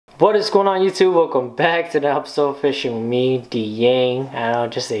What is going on, YouTube? Welcome back to the episode Fishing with me, D Yang.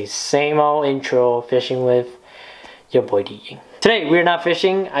 Just a same old intro, fishing with your boy D Yang. Today we're not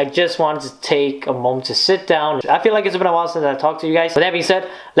fishing. I just wanted to take a moment to sit down. I feel like it's been a while since I talked to you guys. With that being said,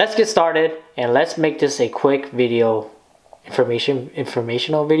 let's get started and let's make this a quick video, information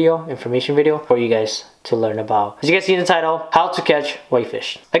video for you guys to learn about. As you guys see in the title, how to catch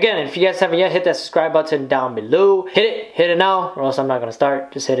whitefish. Again, if you guys haven't yet, hit that subscribe button down below. Hit it now, or else I'm not gonna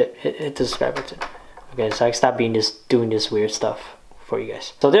start. Just hit the subscribe button. Okay, so I can stop doing this weird stuff for you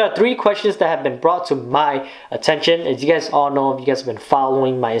guys. So there are 3 questions that have been brought to my attention. As you guys all know, if you guys have been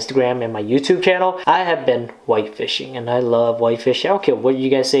following my Instagram and my YouTube channel, I have been white fishing and I love white fish. I don't care what you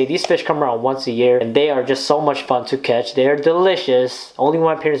guys say, these fish come around once a year and they are just so much fun to catch. They are delicious. Only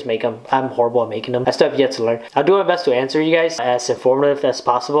when my parents make them. I'm horrible at making them. I still have yet to learn. I'll do my best to answer you guys as informative as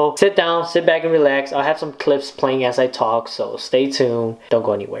possible. Sit down, sit back and relax. I'll have some clips playing as I talk, so stay tuned. Don't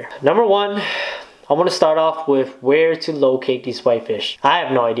go anywhere. Number 1, I want to start off with where to locate these whitefish. I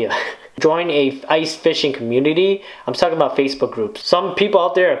have no idea. Join a ice fishing community. I'm talking about Facebook groups. Some people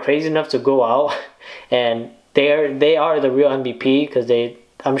out there are crazy enough to go out and they are the real MVP because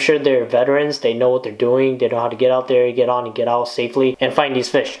I'm sure they're veterans. They know what they're doing. They know how to get out there, get on and get out safely and find these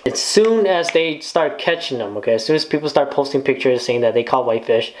fish. As soon as they start catching them, okay, as soon as people start posting pictures saying that they caught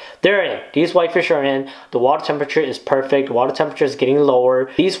whitefish, they're in. These whitefish are in. The water temperature is perfect. The water temperature is getting lower.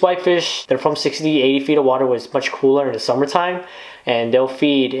 These whitefish, they're from 60 to 80 feet of water where it's much cooler in the summertime. And they'll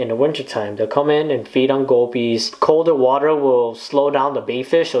feed in the wintertime. They'll come in and feed on gobies. Colder water will slow down the bait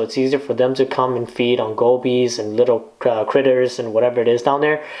fish, so it's easier for them to come and feed on gobies and little critters and whatever it is down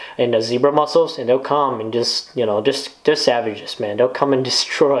there, and the zebra mussels. And they'll come and just, you know, they're savages, man. They'll come and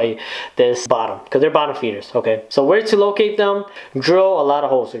destroy this bottom because they're bottom feeders. Okay, so where to locate them? Drill a lot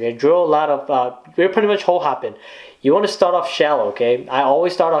of holes. Okay, drill a lot of. We're pretty much hole hopping. You want to start off shallow, okay? I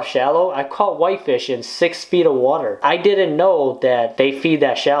always start off shallow. I caught whitefish in 6 feet of water. I didn't know that they feed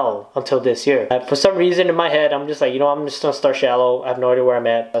that shallow until this year. For some reason in my head, I'm just like, you know, I'm just gonna start shallow. I have no idea where I'm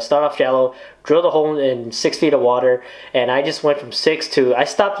at. I start off shallow, drill the hole in 6 feet of water, and I just went from 6 to, I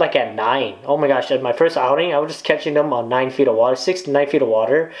stopped like at 9. Oh my gosh, at my first outing, I was just catching them on 9 feet of water, 6 to 9 feet of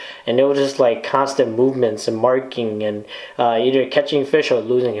water, and it was just like constant movements and marking and either catching fish or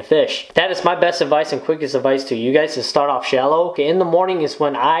losing a fish. That is my best advice and quickest advice to you guys, to start off shallow. Okay, in the morning is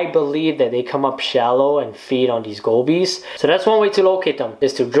when I believe that they come up shallow and feed on these gobies. So that's one way to locate them,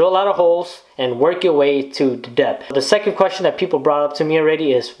 is to drill a lot of holes and work your way to the depth. The second question that people brought up to me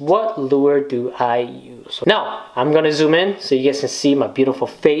already is, what lure do I use? Now, I'm gonna zoom in so you guys can see my beautiful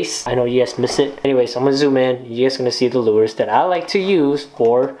face. I know you guys miss it. Anyways, I'm gonna zoom in. You guys gonna see the lures that I like to use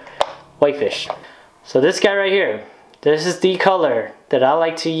for whitefish. So this guy right here, this is the color that I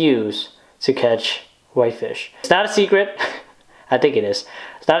like to use to catch whitefish. It's not a secret. I think it is.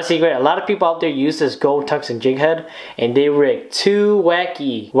 It's not a secret. A lot of people out there use this gold tungsten jig head and they rig too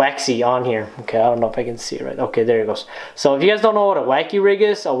waxy on here. Okay, I don't know if I can see it right. Okay, there it goes. So if you guys don't know what a wacky rig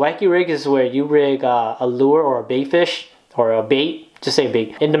is where you rig a lure or a bait fish or a bait, just say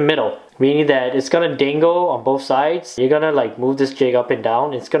bait, in the middle. Meaning that it's gonna dangle on both sides. You're gonna like move this jig up and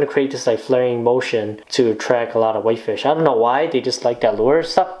down. It's gonna create this like flaring motion to attract a lot of whitefish. I don't know why, they just like that lure.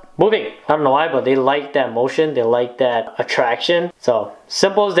 Stop moving. I don't know why, but they like that motion. They like that attraction. So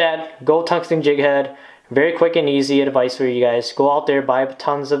simple as that. Gold tungsten jig head. Very quick and easy advice for you guys. Go out there, buy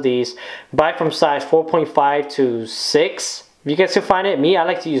tons of these. Buy from size 4.5 to 6. If you guys can find it. Me, I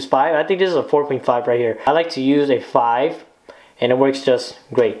like to use 5. I think this is a 4.5 right here. I like to use a 5. And it works just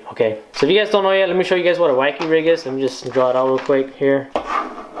great, okay? So if you guys don't know yet, let me show you guys what a wacky rig is. Let me just draw it out real quick here.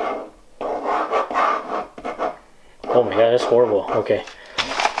 Oh my god, that's horrible. Okay.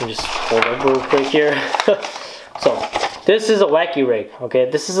 Let me just hold up real quick here. So, this is a wacky rig, okay?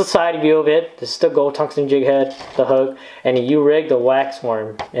 This is the side view of it. This is the gold tungsten jig head, the hook, and you rig the wax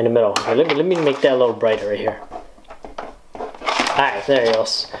worm in the middle. Okay, let me make that a little brighter right here. Alright, there it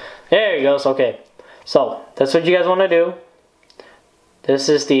goes. There it goes, okay. So, that's what you guys want to do. This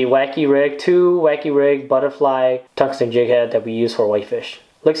is the wacky rig, 2 wacky rig butterfly tungsten jig head that we use for whitefish.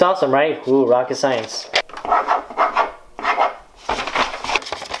 Looks awesome, right? Ooh, rocket science.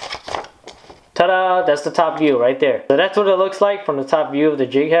 Ta-da! That's the top view right there. So that's what it looks like from the top view of the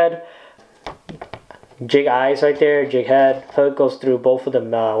jig head. Jig eyes right there, jig head. Hook goes through both of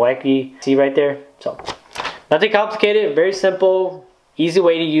them wacky. See right there? So, nothing complicated, very simple, easy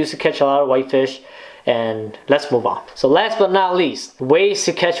way to use to catch a lot of whitefish. And let's move on. So last but not least, ways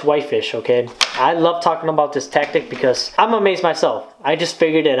to catch whitefish, okay? I love talking about this tactic because I'm amazed myself. I just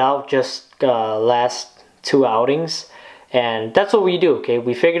figured it out just last 2 outings. And that's what we do, okay?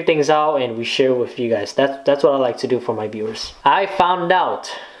 We figure things out and we share with you guys. That's what I like to do for my viewers. I found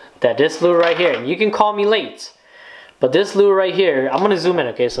out that this lure right here, and you can call me late, but this lure right here, I'm gonna zoom in,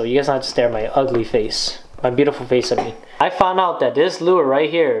 okay, so you guys don't have to stare at my ugly face. My beautiful face, I mean. I found out that this lure right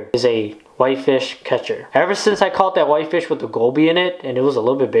here is a whitefish catcher. Ever since I caught that whitefish with the goby in it, and it was a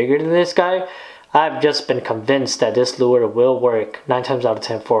little bit bigger than this guy, I've just been convinced that this lure will work 9 times out of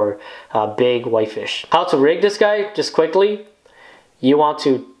 10 for big whitefish. How to rig this guy, just quickly. You want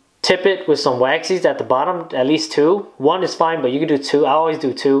to tip it with some waxies at the bottom, at least 2. 1 is fine, but you can do 2. I always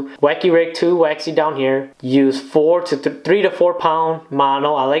do 2. Wacky rig 2 waxy down here. Use 3 to 4 pound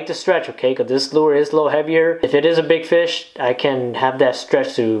mono. I like to stretch, okay, because this lure is a little heavier. If it is a big fish, I can have that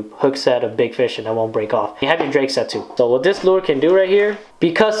stretch to hook set a big fish and I won't break off. You have your drake set too. So what this lure can do right here,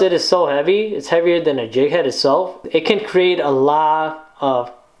 because it is so heavy, it's heavier than a jig head itself, it can create a lot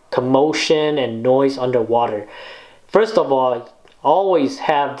of commotion and noise underwater. First of all, I always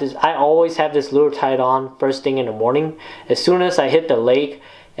have this lure tied on first thing in the morning. As soon as I hit the lake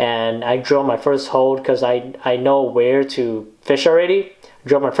and I drill my first hole, because I know where to fish already,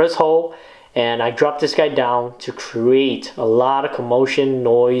 drill my first hole and I drop this guy down to create a lot of commotion,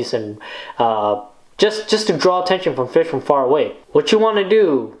 noise, and just to draw attention from fish from far away. What you want to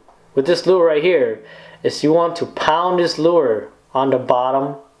do with this lure right here is you want to pound this lure on the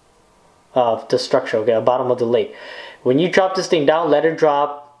bottom of the structure, okay, the bottom of the lake. When you drop this thing down, let it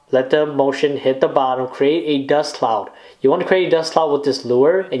drop, let the motion hit the bottom, create a dust cloud. You want to create a dust cloud with this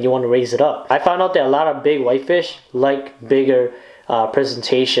lure and you want to raise it up. I found out that a lot of big whitefish like bigger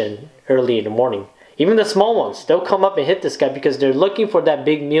presentation early in the morning. Even the small ones, they'll come up and hit this guy because they're looking for that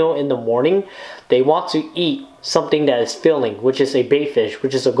big meal in the morning. They want to eat something that is filling, which is a bait fish,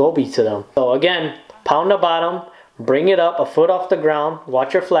 which is a goby to them. So again, pound the bottom, bring it up a foot off the ground,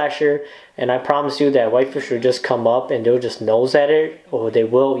 watch your flasher, and I promise you that whitefish will just come up and they'll just nose at it or they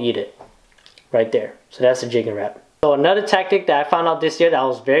will eat it. Right there. So that's the Jigging Rap. So another tactic that I found out this year that I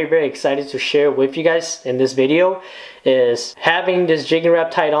was very excited to share with you guys in this video is having this Jigging Rap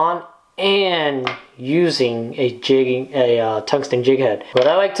tied on and using a tungsten jig head. What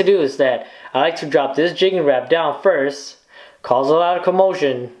I like to do is that I like to drop this Jigging Rap down first, cause a lot of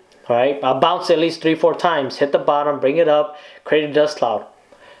commotion. Alright, I'll bounce at least 3-4 times, hit the bottom, bring it up, create a dust cloud.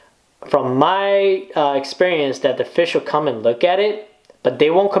 From my experience, that the fish will come and look at it, but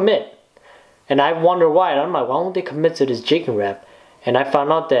they won't commit. And I wonder why. And I'm like, why won't they commit to this Jigging Rap? And I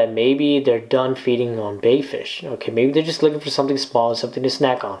found out that maybe they're done feeding on bait fish. Okay, maybe they're just looking for something small, something to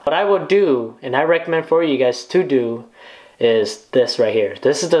snack on. What I would do, and I recommend for you guys to do, is this right here.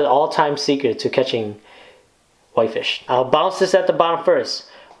 This is the all-time secret to catching whitefish. I'll bounce this at the bottom first.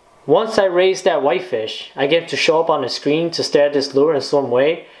 Once I raise that whitefish, I get him to show up on the screen to stare at this lure in some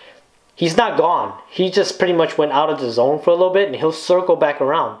way. He's not gone. He just pretty much went out of the zone for a little bit and he'll circle back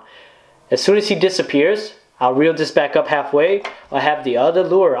around. As soon as he disappears, I'll reel this back up halfway. I have the other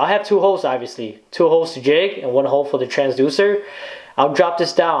lure. I'll have 2 holes obviously. 2 holes to jig and 1 hole for the transducer. I'll drop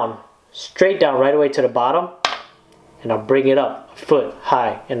this down, straight down right away to the bottom. And I'll bring it up a foot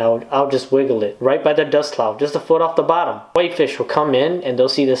high and I'll just wiggle it right by the dust cloud, just a foot off the bottom. Whitefish will come in and they'll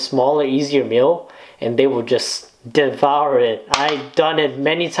see the smaller, easier meal and they will just devour it. I've done it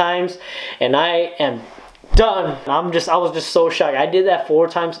many times and I am done. I was just so shocked. I did that 4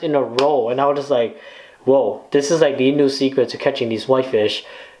 times in a row and I was just like, whoa, this is like the new secret to catching these whitefish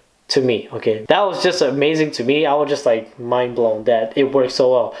to me, okay? That was just amazing to me. I was just like mind blown that it worked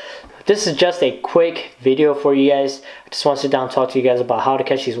so well. This is just a quick video for you guys. I just want to sit down and talk to you guys about how to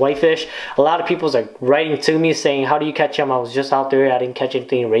catch these whitefish. A lot of people are writing to me saying, how do you catch them? I was just out there, I didn't catch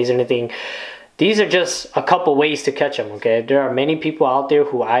anything, raise anything. These are just a couple ways to catch them, okay? There are many people out there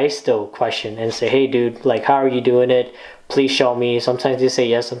who I still question and say, hey dude, like how are you doing it? Please show me. Sometimes they say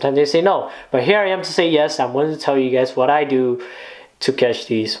yes, sometimes they say no. But here I am to say yes. I'm willing to tell you guys what I do to catch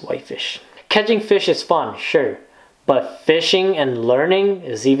these whitefish. Catching fish is fun, sure. But fishing and learning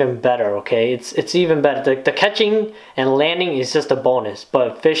is even better, okay? It's even better. The catching and landing is just a bonus.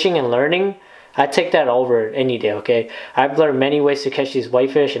 But fishing and learning, I take that over any day, okay? I've learned many ways to catch these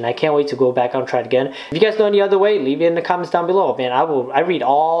whitefish and I can't wait to go back and try it again. If you guys know any other way, leave it in the comments down below. Man, I read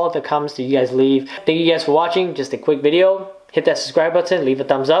all the comments that you guys leave. Thank you guys for watching. Just a quick video. Hit that subscribe button, leave a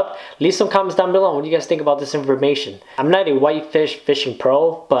thumbs up. Leave some comments down below on what you guys think about this information. I'm not a whitefish fishing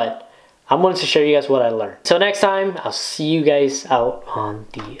pro, but I'm willing to show you guys what I learned. Till next time, I'll see you guys out on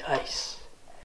the ice.